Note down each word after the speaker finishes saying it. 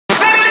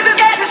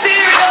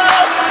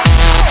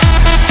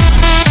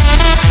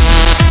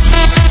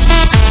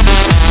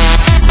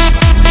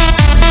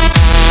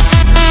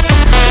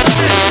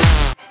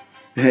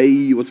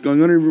Hey, what's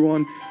going on,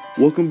 everyone?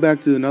 Welcome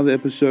back to another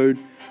episode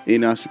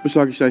in our Super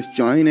Saga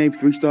Giant Ape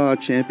 3-star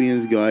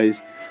champions,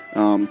 guys.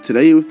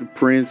 Today with the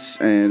Prince,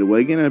 and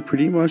we're gonna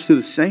pretty much do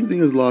the same thing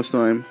as last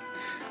time.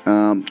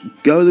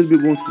 Go a little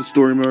bit more into the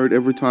story mode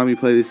every time we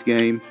play this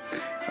game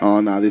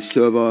on this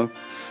server,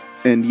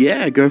 and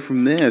yeah, go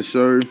from there.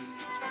 So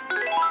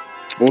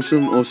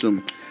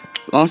awesome.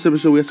 Last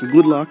episode we had some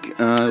good luck. It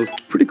was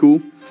pretty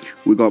cool.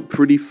 We got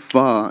pretty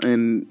far,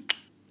 and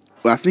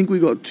I think we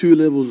got 2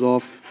 levels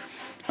off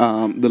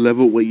the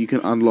level where you can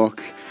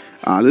unlock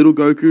little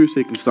Goku, so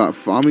you can start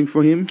farming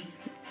for him.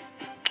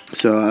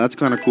 So that's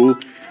kind of cool.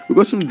 We've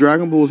got some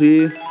Dragon Balls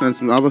here and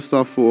some other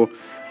stuff for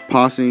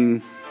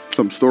passing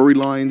some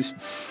storylines.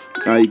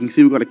 You can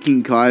see we've got a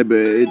King Kai, but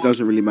it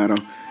doesn't really matter,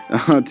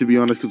 to be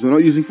honest, because we're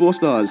not using 4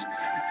 stars.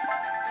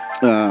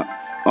 Oh,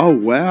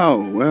 wow,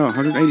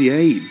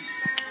 188.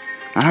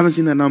 I haven't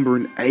seen that number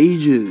in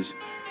ages.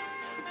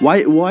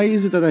 Why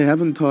is it that they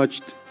haven't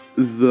touched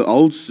the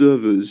old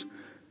servers,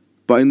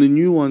 but in the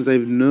new ones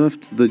they've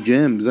nerfed the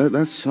gems?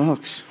 That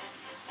sucks.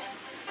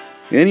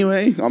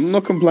 Anyway, I'm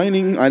not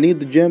complaining. I need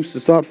the gems to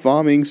start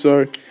farming,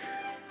 so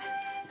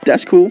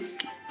that's cool.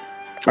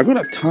 I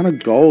got a ton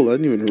of gold. I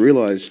didn't even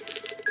realize.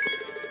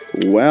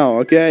 Wow,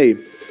 okay.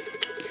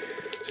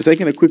 So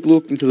taking a quick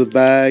look into the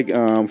bag,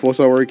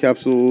 4-star warrior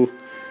capsule.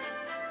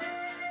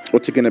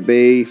 What's it gonna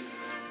be?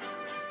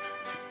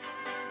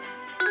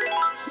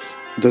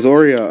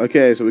 Dodoria.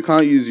 Okay, so we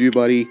can't use you,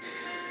 buddy.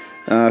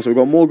 So we've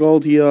got more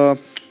gold here.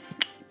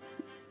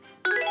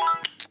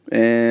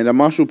 And a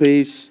martial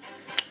piece.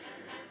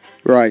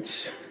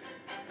 Right.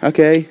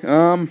 Okay.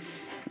 Alright,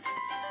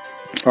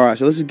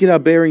 so let's just get our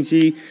bearings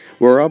here.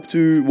 We're up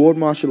to World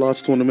Martial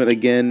Arts Tournament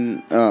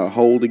again.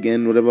 Hold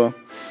again, whatever.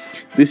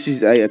 This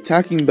is a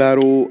attacking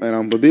battle, and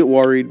I'm a bit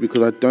worried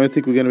because I don't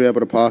think we're going to be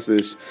able to pass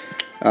this.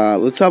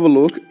 Let's have a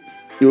look.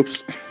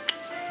 Oops.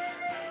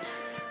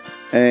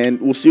 And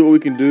we'll see what we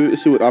can do.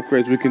 Let's see what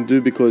upgrades we can do,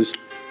 because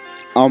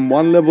I'm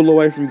 1 level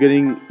away from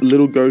getting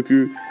little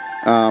Goku.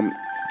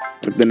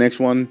 The next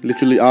one,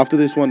 literally after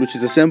this one, which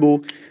is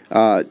Assemble,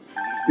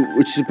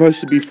 which is supposed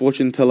to be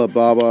Fortune Teller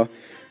Baba,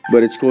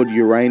 but it's called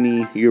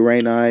Urani,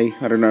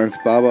 I don't know,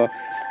 Baba.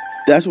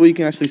 That's where you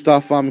can actually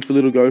start farming for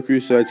little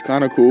Goku, so it's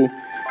kind of cool.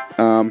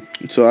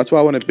 So that's why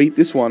I want to beat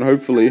this one,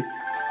 hopefully,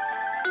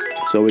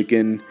 so we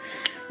can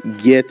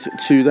get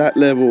to that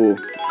level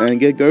and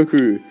get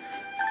Goku.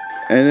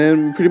 And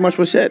then pretty much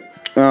we're set.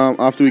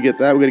 After we get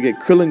that, we're going to get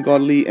Krillin,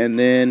 Godly, and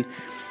then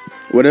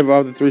whatever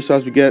other 3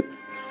 stars we get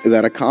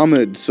that are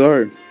Karmad.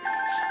 So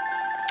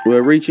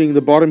we're reaching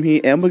the bottom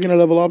here, and we're going to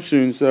level up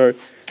soon. So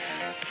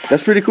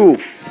that's pretty cool.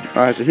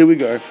 Alright, so here we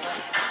go.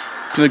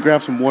 Just going to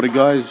grab some water,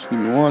 guys. Give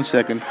me 1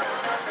 second.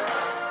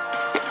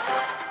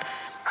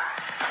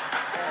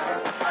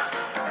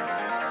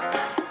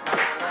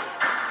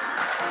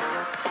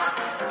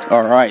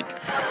 Alright.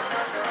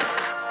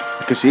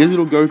 Because here's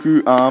little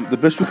Goku. The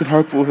best we can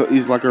hope for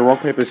is like a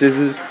rock, paper,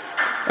 scissors,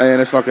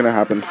 and it's not going to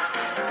happen.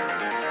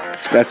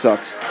 That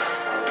sucks.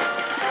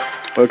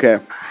 Okay.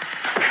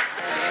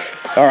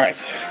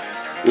 Alright.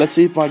 Let's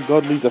see if my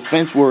godly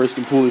defense warriors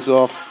can pull this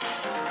off.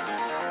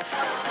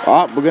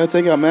 We're going to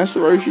take out Master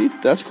Roshi.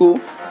 That's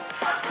cool.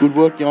 Good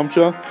work,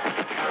 Yamcha.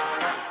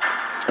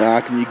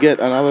 Can you get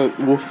another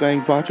Wolf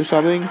Fang punch or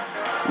something?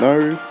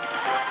 No.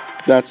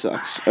 That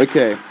sucks.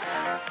 Okay.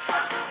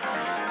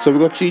 So we've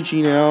got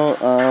Chi-Chi now.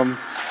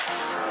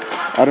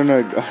 I don't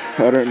know,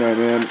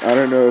 man. I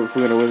don't know if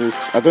we're going to win this.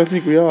 I don't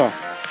think we are.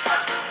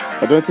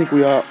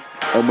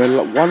 And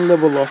we're 1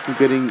 level off from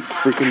getting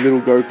freaking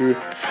little Goku.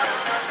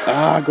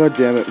 God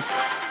damn it.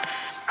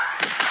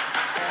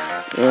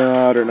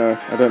 I don't know.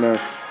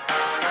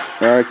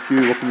 Alright,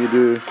 Q, what can you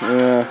do?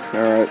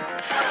 Alright.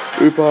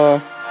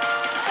 Upa.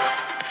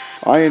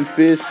 Iron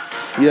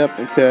Fists. Yep,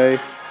 okay.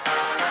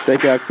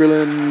 Take out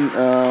Krillin.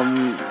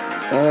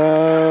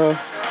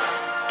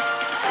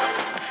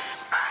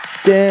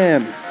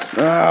 Damn.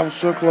 I was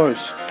so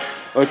close.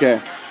 Okay.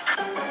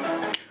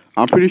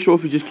 I'm pretty sure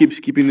if we just keep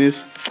skipping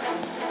this.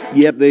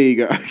 Yep, there you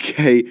go.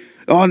 Okay.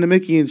 Oh,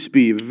 Namekian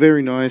Spear.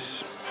 Very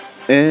nice.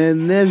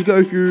 And there's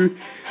Goku.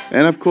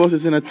 And of course,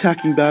 it's an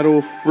attacking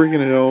battle. Freaking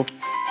hell.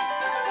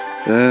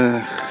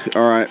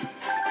 Alright.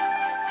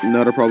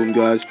 Not a problem,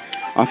 guys.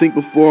 I think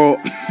before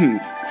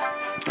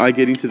I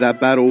get into that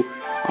battle,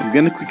 I'm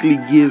going to quickly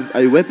give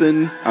a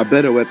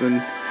better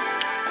weapon,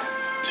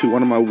 to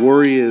one of my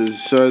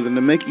warriors. So the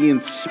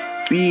Namekian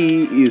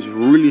Spear is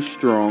really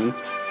strong.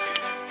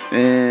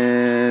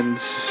 And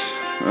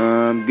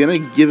I'm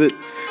going to give it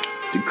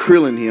to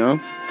Krillin here.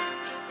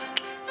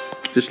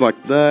 Just like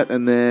that.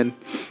 And then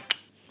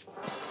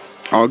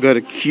I'll go to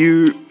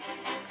Q.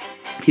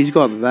 He's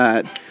got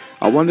that.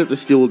 I wonder if the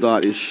Steel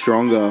Dart is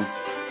stronger.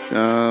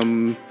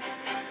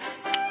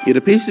 It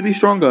appears to be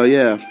stronger,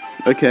 yeah.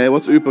 Okay,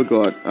 what's Upa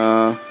got?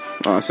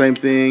 Same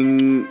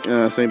thing.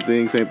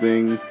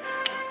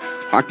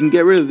 I can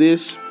get rid of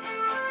this.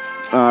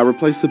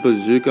 Replace the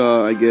bazooka,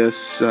 I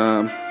guess.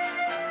 Oh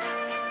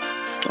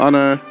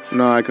no,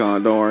 I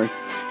can't, don't worry.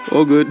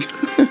 All good.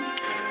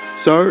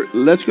 So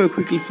let's go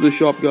quickly to the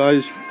shop,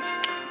 guys.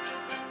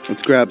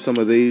 Let's grab some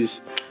of these.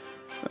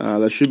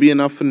 That should be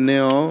enough for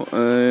now,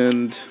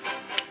 and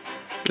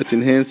let's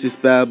enhance this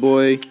bad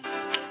boy.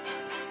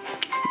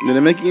 The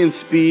Namekian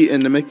spear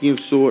and the Namekian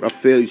sword are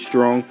fairly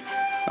strong,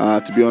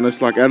 to be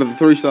honest. Like, out of the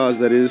 3 stars,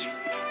 that is.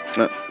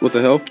 What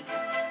the hell?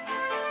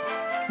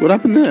 What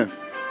happened there?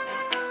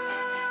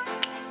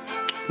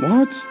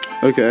 What?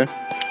 Okay.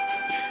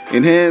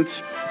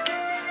 Enhance.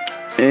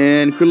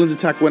 And Krillin's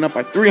attack went up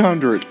by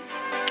 300.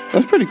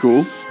 That's pretty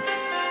cool.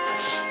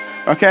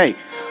 Okay,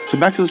 so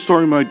back to the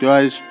story mode,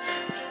 guys.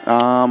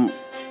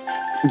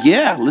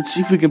 Yeah, let's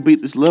see if we can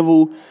beat this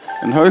level.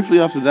 And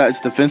hopefully after that, it's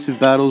defensive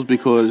battles,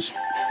 because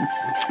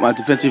my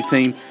defensive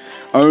team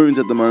owns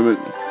at the moment,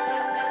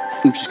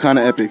 which is kind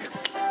of epic.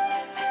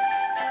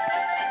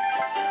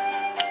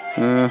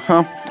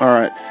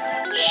 Alright,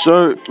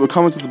 so we're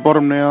coming to the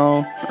bottom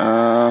now.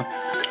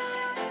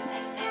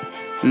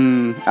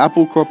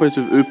 Apple cooperates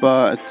with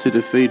Upa to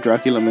defeat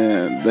Dracula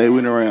Man. They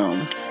win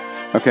around.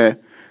 Okay,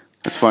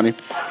 that's funny.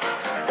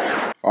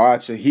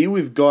 Alright, so here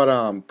we've got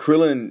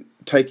Krillin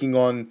taking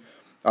on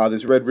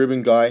this Red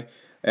Ribbon guy.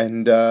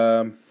 And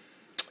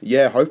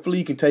yeah, hopefully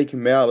you can take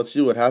him out. Let's see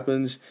what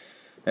happens.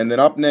 And then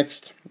up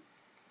next,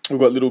 we've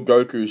got little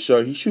Goku.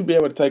 So he should be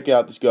able to take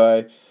out this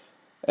guy.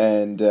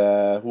 And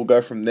we'll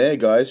go from there,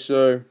 guys.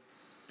 So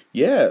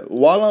yeah,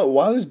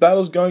 while this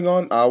battle's going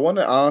on, I want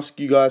to ask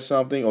you guys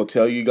something, or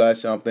tell you guys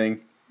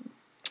something.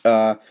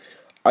 I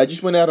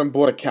just went out and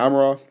bought a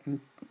camera,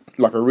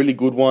 like a really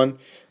good one,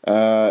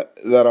 that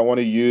I want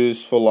to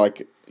use for,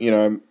 like, you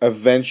know,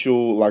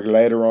 eventual, like,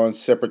 later on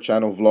separate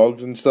channel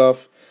vlogs and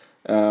stuff.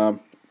 And,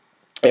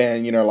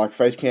 you know, like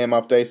face cam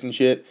updates and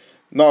shit.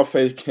 Not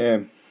face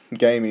cam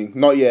gaming,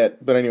 not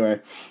yet, but anyway.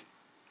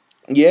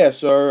 Yeah,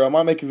 so I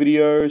might make a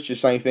video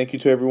just saying thank you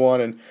to everyone,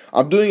 and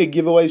I'm doing a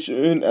giveaway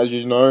soon, as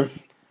you know.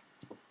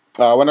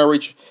 When I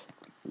reach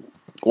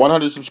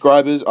 100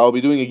 subscribers, I'll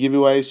be doing a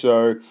giveaway,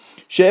 so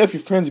share with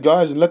your friends,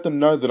 guys, and let them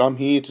know that I'm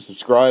here to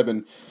subscribe.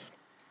 And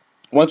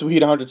once we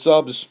hit 100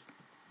 subs,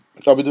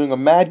 I'll be doing a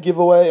mad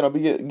giveaway, and I'll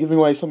be giving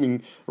away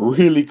something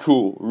really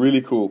cool,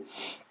 really cool.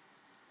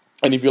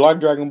 And if you like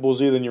Dragon Ball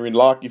Z, then you're in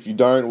luck. If you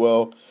don't,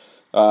 well,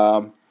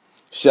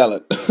 sell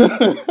it.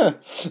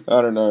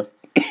 I don't know.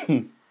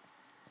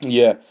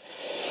 Yeah.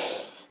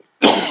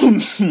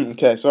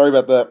 Okay, sorry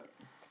about that.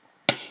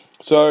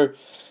 So,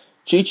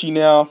 Chi-Chi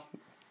now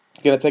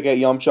gonna take out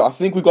Yamcha. I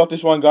think we got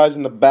this one, guys,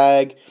 in the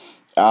bag.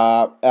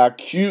 Our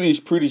Q is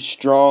pretty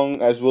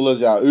strong, as well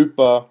as our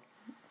Upa.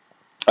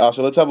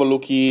 So let's have a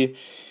look here.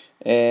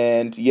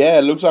 And yeah,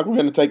 it looks like we're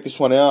gonna take this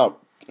one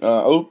out.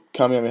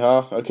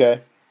 Kamehameha.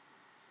 Okay.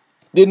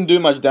 Didn't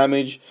do much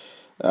damage.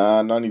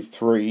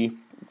 93.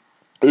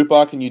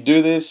 Upa, can you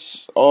do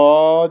this?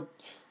 Oh,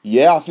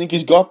 yeah, I think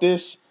he's got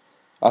this.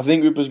 I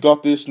think Upa's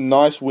got this.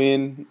 Nice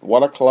win.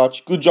 What a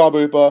clutch. Good job,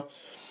 Upa.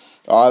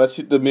 Alright, let's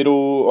hit the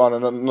middle. Oh,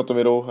 no, not the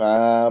middle.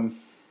 I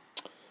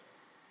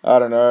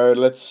don't know.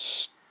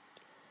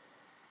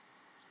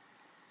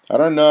 I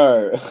don't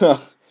know.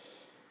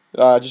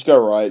 Just go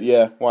right.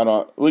 Yeah, why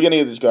not? We're going to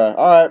get this guy.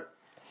 Alright.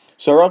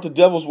 So we're up to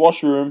Devil's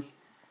Washroom.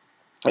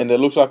 And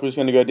it looks like we're just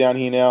going to go down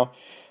here now.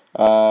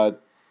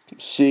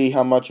 See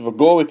how much of a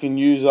gore we can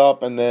use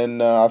up. And then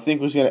I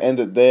think we're just going to end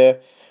it there.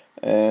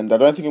 And I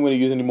don't think I'm going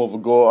to use any more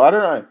Vigor. I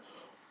don't know.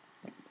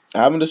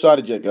 I haven't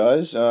decided yet,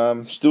 guys.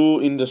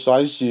 Still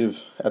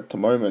indecisive at the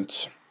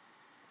moment.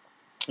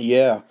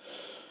 Yeah.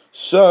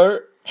 So,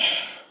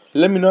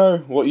 let me know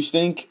what you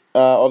think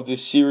of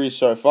this series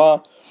so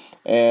far.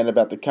 And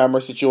about the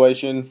camera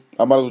situation.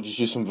 I might as well just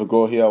use some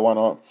Vigor here. Why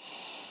not?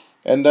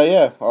 And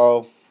yeah,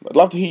 I'd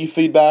love to hear your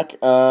feedback.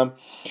 I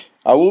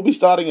will be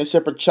starting a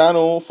separate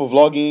channel for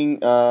vlogging.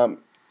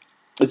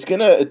 It's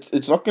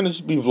not gonna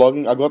just be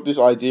vlogging. I got this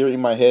idea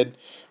in my head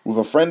with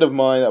a friend of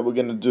mine that we're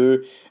gonna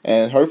do,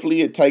 and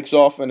hopefully it takes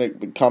off and it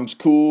becomes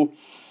cool.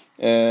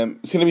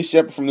 It's gonna be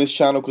separate from this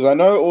channel, because I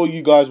know all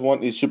you guys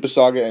want is Super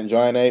Saga and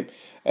Giant Ape,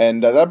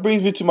 and that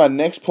brings me to my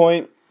next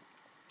point.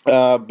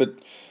 But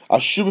I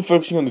should be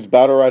focusing on this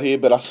battle right here.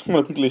 But I just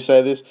want to quickly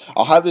say this.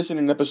 I'll have this in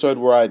an episode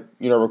where I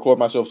record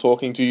myself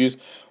talking to you,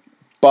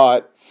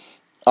 but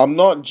I'm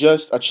not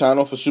just a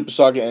channel for Super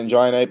Saga and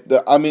Giant Ape.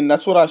 I mean,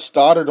 that's what I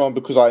started on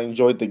because I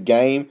enjoyed the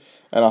game,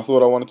 and I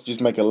thought I wanted to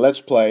just make a Let's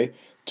Play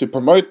to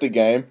promote the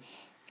game.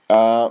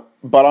 But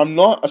I'm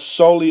not a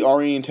solely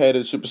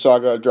orientated Super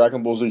Saga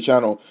Dragon Ball Z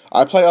channel.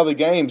 I play other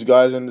games,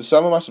 guys, and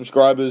some of my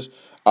subscribers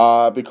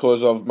are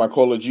because of my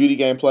Call of Duty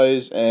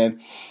gameplays, and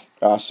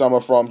some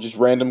are from just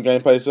random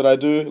gameplays that I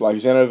do, like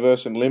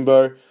Xenoverse and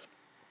Limbo.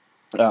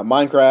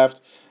 Minecraft,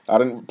 I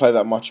didn't play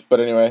that much, but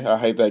anyway, I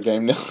hate that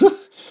game now.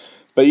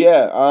 But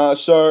yeah,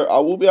 so I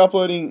will be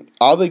uploading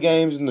other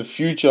games in the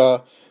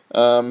future.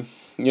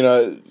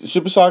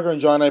 Super Saga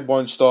and Giant Ape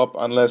won't stop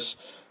unless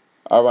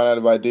I run out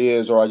of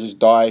ideas or I just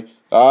die.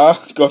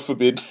 God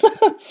forbid.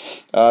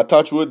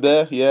 Touch wood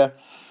there, yeah.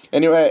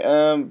 Anyway,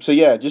 so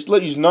yeah, just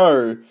let you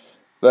know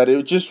that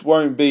it just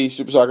won't be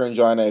Super Saga and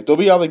Giant Ape. There'll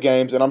be other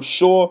games, and I'm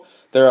sure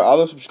there are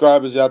other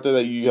subscribers out there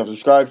that you have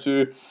subscribed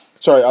to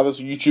other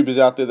YouTubers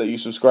out there that you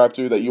subscribe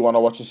to that you want to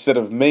watch instead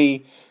of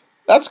me,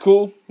 that's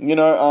cool. You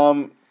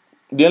know,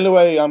 the only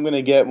way I'm going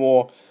to get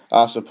more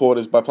support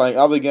is by playing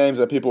other games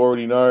that people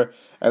already know.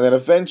 And then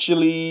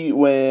eventually,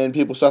 when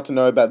people start to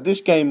know about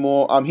this game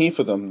more, I'm here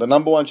for them. The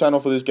number one channel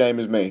for this game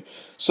is me.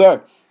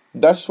 So,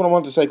 that's just what I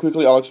wanted to say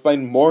quickly. I'll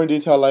explain more in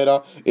detail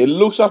later. It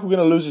looks like we're going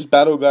to lose this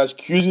battle, guys.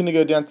 Q's going to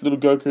go down to little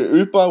Goku.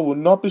 Upa will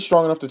not be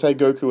strong enough to take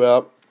Goku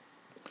out,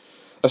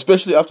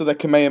 especially after that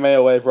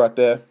Kamehameha wave right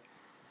there.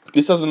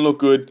 This doesn't look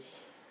good.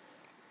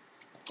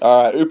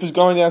 Alright, Upa's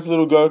going down to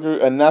little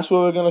Goku, and that's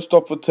where we're going to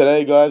stop for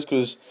today, guys,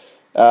 because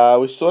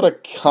we sort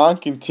of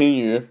can't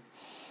continue,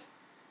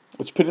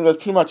 which pretty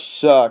much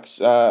sucks.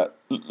 Look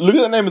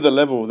at the name of the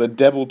level, the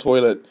Devil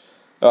Toilet.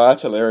 Oh,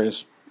 that's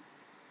hilarious.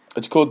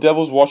 It's called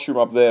Devil's Washroom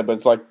up there, but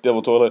it's like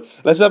Devil Toilet.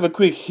 Let's have a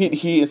quick hit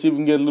here and see if we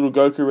can get a little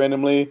Goku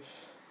randomly.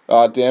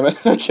 Oh, damn it.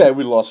 Okay,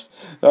 we lost.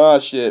 Oh,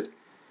 shit.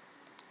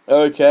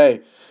 Okay.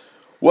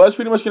 Well, that's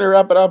pretty much going to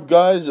wrap it up,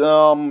 guys. You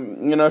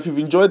know, if you've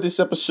enjoyed this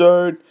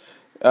episode,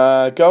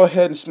 go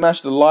ahead and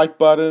smash the like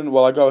button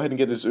while I go ahead and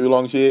get this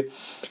oolongs here.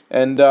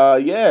 And,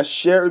 yeah,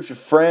 share it with your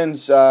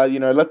friends. You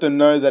know, let them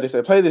know that if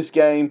they play this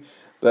game,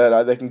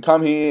 that they can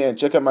come here and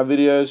check out my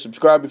videos.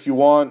 Subscribe if you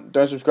want.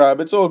 Don't subscribe.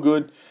 It's all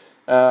good.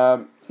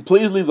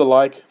 Please leave the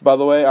like, by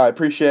the way. I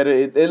appreciate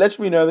it. It lets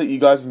me know that you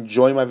guys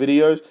enjoy my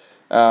videos.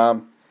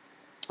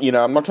 You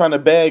know, I'm not trying to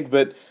beg,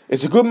 but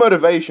it's a good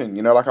motivation.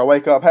 You know, like I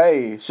wake up,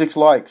 hey, 6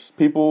 likes.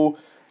 People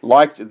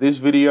liked this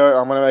video.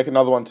 I'm going to make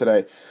another one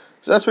today.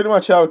 So that's pretty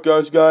much how it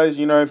goes, guys.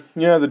 You know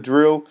the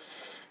drill.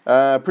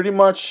 Pretty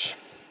much,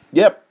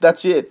 yep,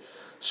 that's it.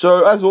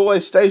 So, as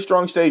always, stay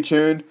strong, stay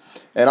tuned.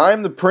 And I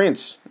am the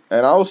Prince.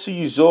 And I will see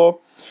you, Zor,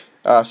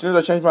 as soon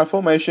as I change my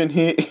formation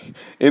here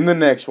in the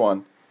next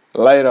one.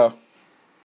 Later.